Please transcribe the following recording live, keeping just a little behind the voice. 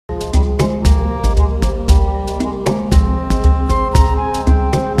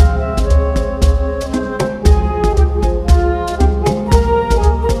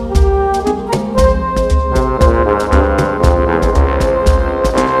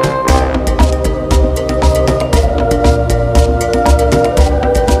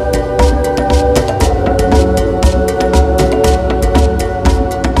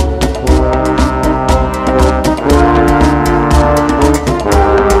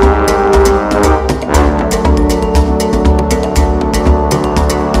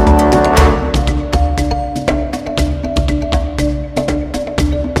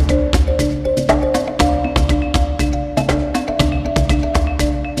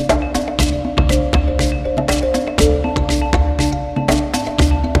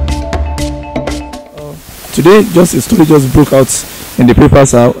today, just a story just broke out in the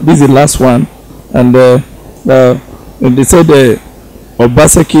papers. This is the last one, and they said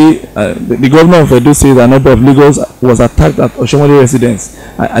Obaseki, the governor of Edo State and Oba of Lagos, was attacked at Oshiomhole residence.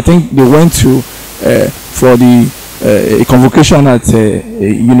 I think they went to for a convocation at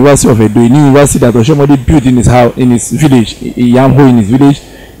University of Edo, a new university that Oshiomhole built in his house, in his village, Iyamho, in his village.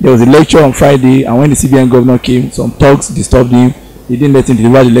 There was a lecture on Friday, and when the CBN governor came, some thugs disturbed him. They didn't let him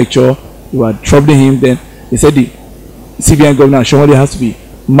deliver the lecture. They were troubling him. Then they said the CBN governor Oshiomhole has to be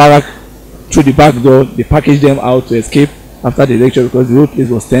marked through the back door. They packaged them out to escape after the lecture because the whole place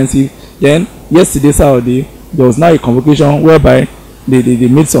was tensive. Then yesterday, Saturday, there was now a convocation whereby they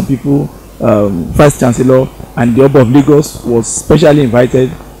made some people vice chancellor, and the Oba of Lagos was specially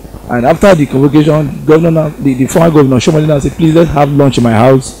invited. And after the convocation, the former governor Oshiomhole now said, please, let's have lunch in my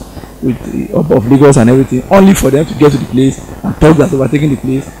house with the Oba of Lagos and everything, only for them to get to the place and talk that overtaking the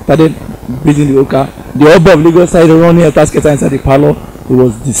place, started beating the Oka. The Oba of Lagos started running a task inside the parlor. He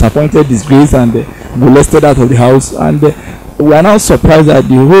was disappointed, disgraced, and molested out of the house. And we are now surprised that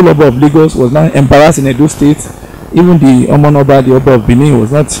the whole Oba of Lagos was now embarrassed in Edo State. Even the Oba, the Oba of Benin,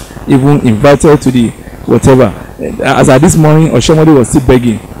 was not even invited to the whatever. As at this morning, Oshiomhole was still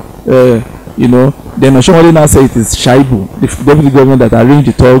begging. Then Oshiomhole now said it is Shaibu, the deputy governor, that arranged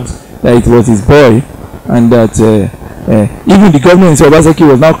the talks, that it was his boy, and that even the governor in Obaseki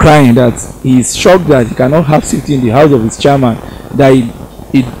was now crying that he is shocked that he cannot have safety in the house of his chairman, that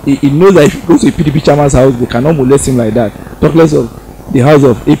he knows that if he goes to a PDP chairman's house, they cannot molest him like that. Talk less of the house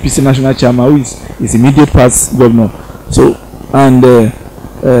of APC National Chairman, who is his immediate past governor. So, and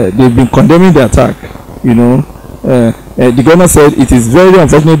they've been condemning the attack. The governor said it is very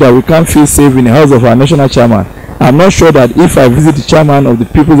unfortunate that we can't feel safe in the house of our national chairman. I'm not sure that if I visit the chairman of the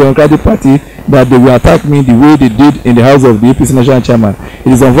People's Democratic Party, that they will attack me the way they did in the house of the APC National Chairman. It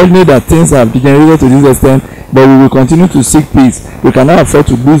is unfortunate that things have degenerated to this extent, but we will continue to seek peace. We cannot afford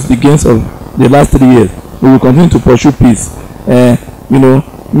to lose the gains of the last 3 years. We will continue to pursue peace. Meanwhile,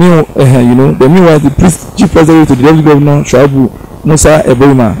 the chief president to the deputy governor Shuaibu Musa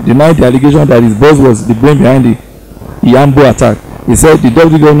Eboima denied the allegation that his boss was the brain behind the Iyamho attack. He said the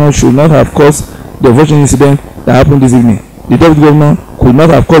deputy governor should not have caused the unfortunate incident that happened this evening. The deputy governor could not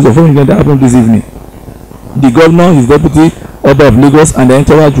have caused the unfortunate incident that happened this evening. The governor, his deputy, Oba of Lagos, and the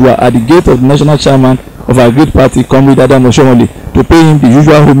entourage were at the gate of the national chairman of our great party, Comrade Oshiomhole, to pay him the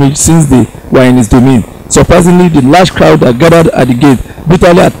usual homage since they were in his domain. Surprisingly, the large crowd that gathered at the gate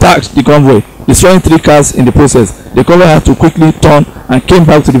brutally attacked the convoy, destroying 3 cars in the process. The convoy had to quickly turn and came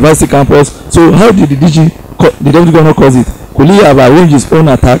back to the varsity campus. So how did the deputy governor cause it? Could he have arranged his own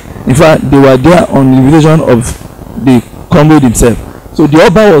attack? In fact, they were there on the invitation of the comrade himself. So the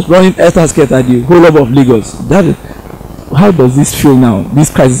Oba was running escort at the whole Oba of Lagos. How does this feel now, this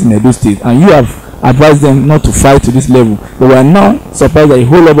crisis in Edo State? And you have advised them not to fight to this level. But we are now surprised that the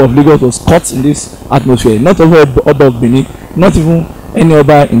whole Oba of Lagos was caught in this atmosphere. Not only Oba of Benin, not even any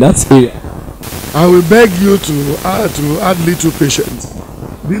Oba in that area. I will beg you to add little patience.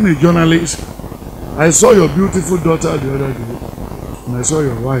 Being a journalist, I saw your beautiful daughter the other day, and I saw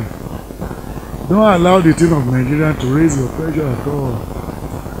your wife. Don't allow the team of Nigeria to raise your pressure at all.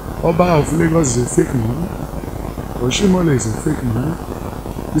 Oba of Lagos is a fake man. Oshiomhole is a fake man.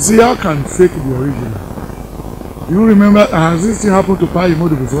 You see, how can fake be original? You remember, has this thing happened to Iyamho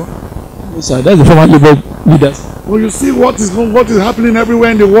before? Yes, sir. That's the former Labour leaders. Well, you see what is happening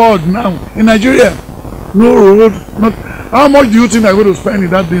everywhere in the world now. In Nigeria, no road. How much do you think they're going to spend in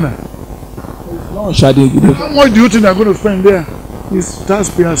that dinner? How much do you think they're going to spend there? It's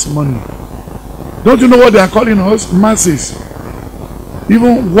taxpayers' money. Don't you know what they are calling us? Masses.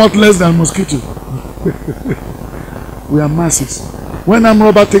 Even worthless than mosquito. We are masses. When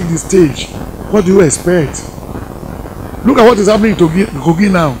Amroba take the stage, what do you expect? Look at what is happening to Kogi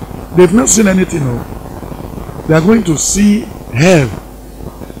now. They've not seen anything. No. They are going to see hell.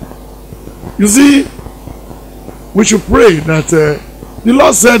 You see, we should pray that the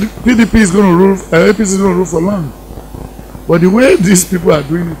Lord said PDP is going to rule, APC is going to rule for long. But the way these people are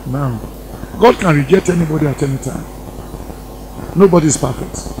doing it now, God can reject anybody at any time. Nobody is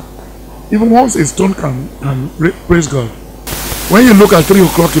perfect. Even once a stone can praise God. When you look at 3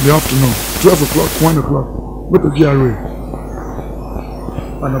 o'clock in the afternoon, 12 o'clock, 1 o'clock, go to GRA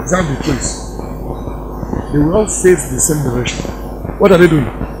and observe the place. They will all face the same direction. What are they doing?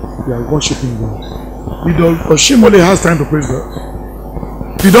 They are worshiping God. Oshiomhole has time to praise God.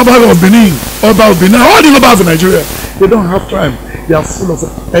 The Oba of Benin, all the Obas of Nigeria, they don't have time. They are full of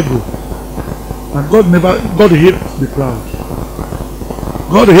ego. And God hates the proud.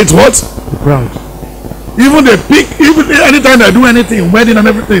 God hates what? The proud. Even they pick, even anytime they do anything, wedding and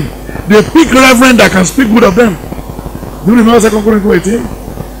everything, they pick reverend that can speak good of them. Do you remember 2 Chronicles 18?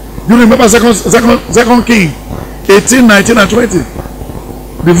 Do you remember second King 18, 19 and 20?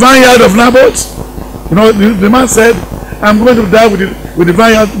 The vineyard of Naboth. You know, the man said, I'm going to die with the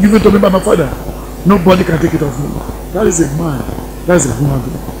vineyard given to me by my father. Nobody can take it off me. That is a man. That is a human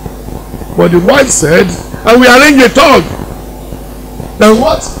being. But the wife said, I will arrange a thug. That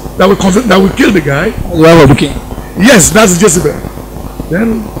what? That will kill the guy. The wife of the king. Yes, that's Jezebel.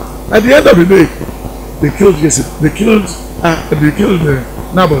 Then at the end of the day, they killed Jezebel. They killed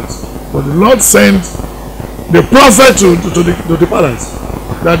Naboth. But the Lord sent the prophet to the palace,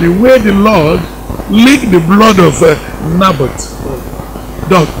 that the way the Lord licked the blood of Naboth,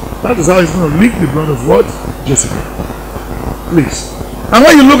 dog, that is how he's going to lick the blood of what? Jezebel. Please. And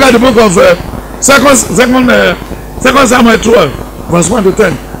when you look at the book of 2 Samuel 12, verse 1 to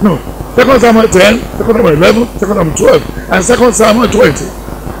 10, no, 2 Samuel 10, 2 Samuel 11, 2 Samuel 12, and 2 Samuel 20.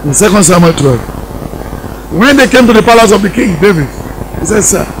 In 2 Samuel 12, when they came to the palace of the king David, he said,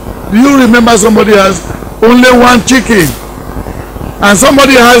 sir, do you remember somebody has only one chicken and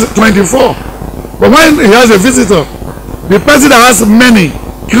somebody has 24? But when he has a visitor, the person that has many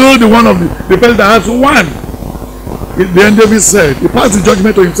killed the one of the person that has one. Then David said, he passed the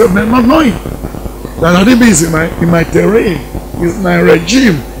judgment to himself, not knowing that Adibi is in my terrain, is my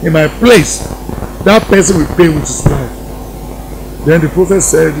regime, in my place. That person will pay with his life. Then the prophet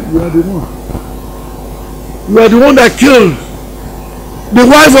said, you are the one. You are the one that killed the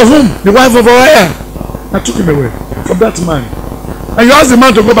wife of whom? The wife of Uriah. I took him away from that man. And you asked the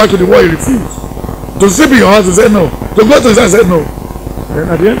man to go back to the war, he refused. To sleep in your house, he said no. To go to his house, he said no. Then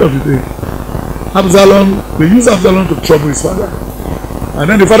at the end of the day, they used Absalom to trouble his father. And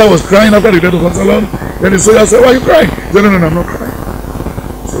then the father was crying after the death of Absalom. Then the soldier said, why are you crying? He said, no, I'm not crying.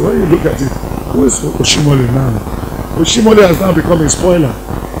 So when you look at it, who is Oshiomhole now? Oshiomhole has now become a spoiler.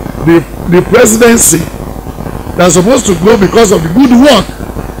 The presidency that's supposed to go because of the good work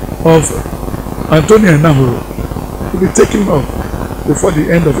of Antonio Iyamho will be taken off before the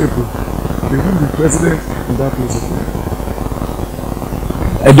end of April. They won't be president in that place again.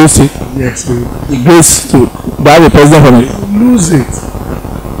 Edo State. Yes, it goes to have a president from it. They will lose it.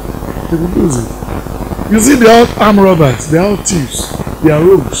 They will lose it. You see, they are all armed robbers, they are all thieves, they are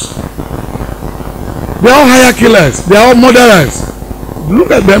rogues, they are all hire killers, they are all murderers.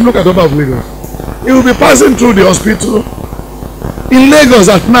 Look at them, look at Oba of Lagos. He will be passing through the hospital in Lagos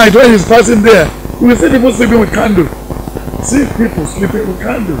at night. When he's passing there, you will see people sleeping with candle. See people sleeping with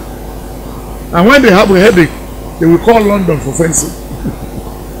candle. And when they have a headache, they will call London for fencing.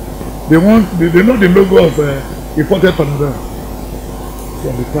 They know the logo of imported Panadol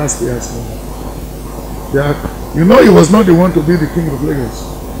from the past years. You know he was not the one to be the king of Lagos.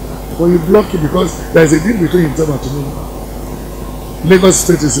 But you block it because there is a deal between himself and Tinubu. Lagos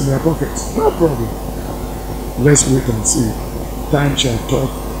State is in their pockets. No problem. Let's wait and see. Time shall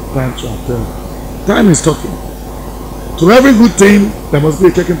talk, time shall tell. Time is talking. To every good thing, there must be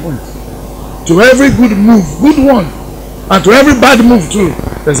a checking point. To every good move, good one, and to every bad move too,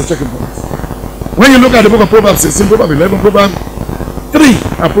 there's a checking point. When you look at the book of Proverbs 16, Proverbs 11, Proverbs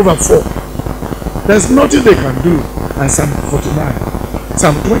 3, and Proverbs 4, there's nothing they can do. And Psalm 49,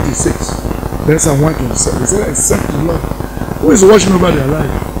 Psalm 26, then Psalm 127, they say, except the Lord, who is watching over their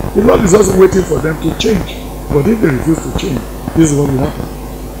life. The Lord is also waiting for them to change. But if they refuse to change, this is what will happen.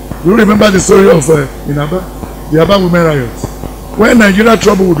 You remember the story of in Aba, the Aba women riot. When Nigeria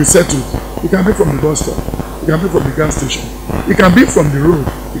trouble will be settled, it can be from the bus stop, it can be from the gas station, it can be from the road,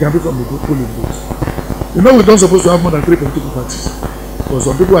 it can be from the polling booth. You know, we're not supposed to have more than 3 political parties. But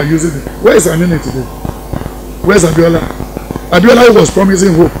some people are using it. Where is Anene today? Where's Abiola? Abiola was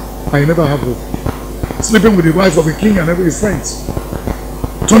promising hope, and he never have hope. Sleeping with the wife of a king and every his friends.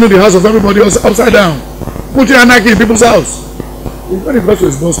 Turning the house of everybody else upside down. Putting anarchy in people's house. When he goes to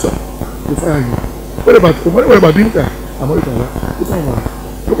his bus stop, they fire you. What about Dinka?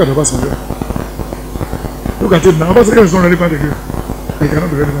 Look at Obasanjo. Look at it now. Obasanjo is not relevant again. He cannot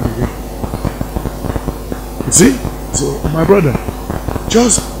be relevant again. You see? So, my brother,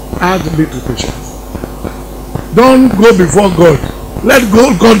 just add little patience. Don't go before God. Let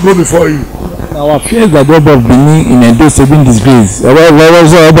God go before you. Our fears that the Oba of Benin in Edo State being disgraced. Oba of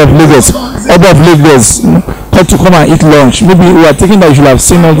Lagos. Oba of Lagos. Had to come and eat lunch. Maybe we are thinking that you should have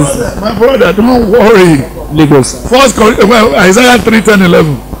seen all this. My brother, don't worry. Lagos. Isaiah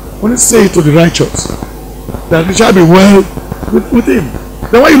 3:10-11. Only say it to the righteous that it shall be well with him.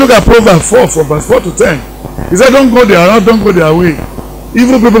 Then when you look at Proverbs 4 from verse 4 to 10, he said, don't go their route, don't go their way.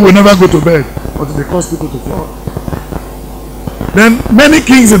 Evil people will never go to bed until they cause people to fall. Then many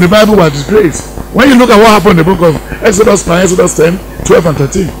kings in the Bible were disgraced. When you look at what happened in the book of Exodus 9, Exodus 10, 12 and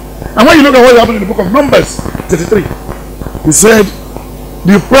 13, and when you look at what happened in the book of Numbers 33, he said,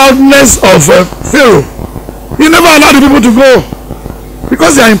 the proudness of Pharaoh, he never allowed the people to go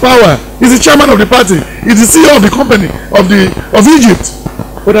because they are in power. He's the chairman of the party, he's the CEO of the company of Egypt.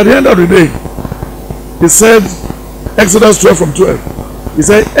 But at the end of the day, he said, Exodus 12 from 12, he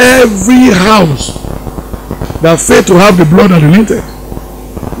said, every house that failed to have the blood and the lintel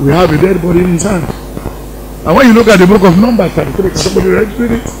will have a dead body in his hand. And when you look at the book of Numbers 33, can somebody read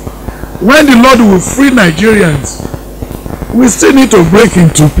it? When the Lord will free Nigerians, we still need to break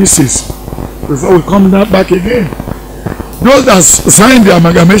into pieces before we come back again. Those that signed the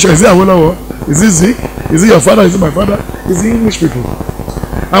amalgamation, is it Awolowo? Is it Zik? Is it your father? Is it my father? Is it English people?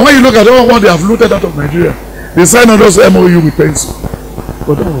 And when you look at all what they have looted out of Nigeria, they sign all those MOU with pencil.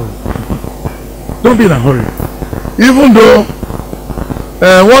 But don't worry. Don't be in a hurry. Even though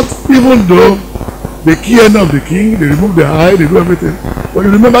they kill any of the king, they remove their eye, they do everything. But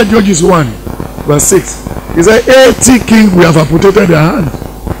you remember Judges 1, verse 6. He said, 80 kings we have amputated their hand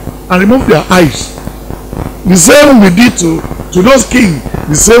and removed their eyes. The same we did to those kings,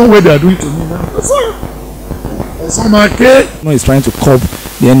 the same way they are doing to me now. That's all. He's trying to curb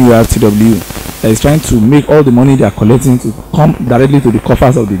the NURTW. He's trying to make all the money they are collecting to come directly to the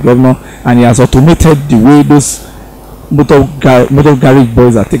coffers of the governor, and he has automated the way those motor garage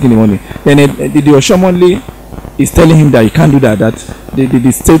boys are taking the money. Then the Oshiomhole is telling him that he can't do that, that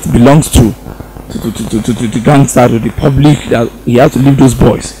the state belongs to the gangster, to the public, that he has to leave those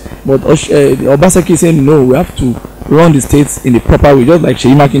boys. But Obaseki is saying no, we have to run the states in the proper way, just like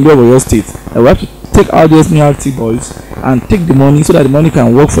Seyi Makinde of Oyo State. We have to take out those NURT boys and take the money so that the money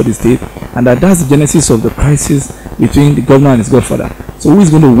can work for the state, and that's the genesis of the crisis between the governor and his godfather. So who is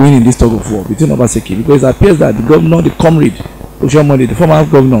going to win in this tug of war between Obaseki? Because it appears that the governor, the comrade Oshiomhole, the former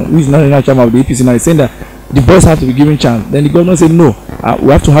governor, who is now the national chairman of the APC now, is saying that the boys have to be given chance. Then the governor said no,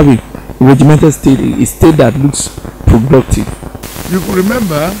 we have to have a regimented state, a state that looks productive. You could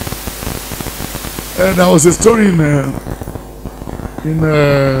remember there was a story I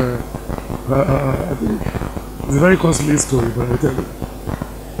think it's a very costly story, but I tell you,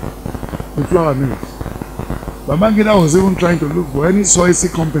 the flour mills. Babangida was even trying to look for any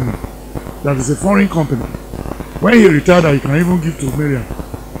soybean company that is a foreign company. When he retired, he can even give to Miriam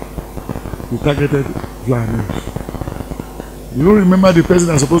the targeted flour mills. You remember the person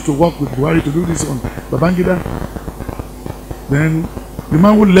that's supposed to work with Buhari to do this on Babangida? Then the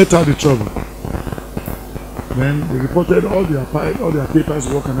man would let out the trouble. Then they reported all their papers,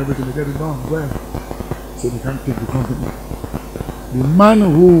 work and everything, they get it done. Well, so they can't take the company. The man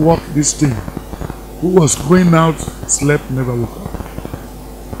who worked this thing, who was going out, slept, never woke up.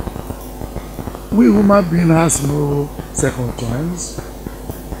 We human being has no second chance.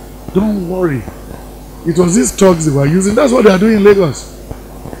 Don't worry. It was these thugs they were using. That's what they are doing in Lagos.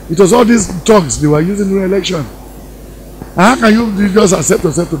 It was all these thugs they were using in the election. And how can you just accept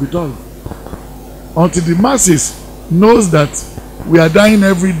yourself to be thugs? Until the masses knows that we are dying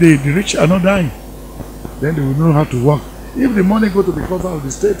every day, the rich are not dying, then they will know how to work. If the money go to the cover of the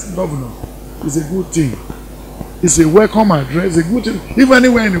state governor, it's a good thing. It's a welcome address, a good thing. If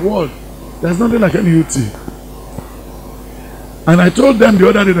anywhere in the world, there's nothing like NUT. And I told them the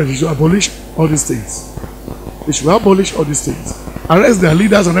other day that they should abolish all these things. They should abolish all these things. Arrest their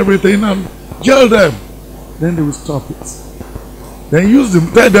leaders and everything and jail them. Then they will stop it. Then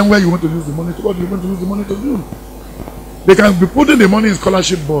tell them where you want to use the money to, what you want to use the money to do. They can be putting the money in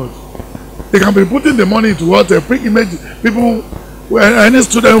scholarship board. They can be putting the money into what pre-image people, any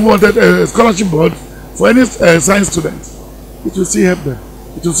student who wanted a scholarship board for any science student. It will still help them.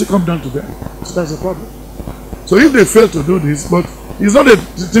 It will still come down to them. So that's the problem. So if they fail to do this, but it's not a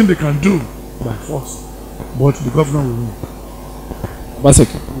thing they can do by force, but the governor will win.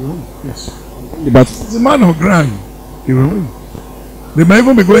 Basically. He will win, yes. But it's a man of grand. He will win. They may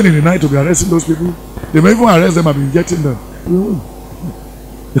even be going in the night to be arresting those people. They may even arrest them and be injecting them. He will win.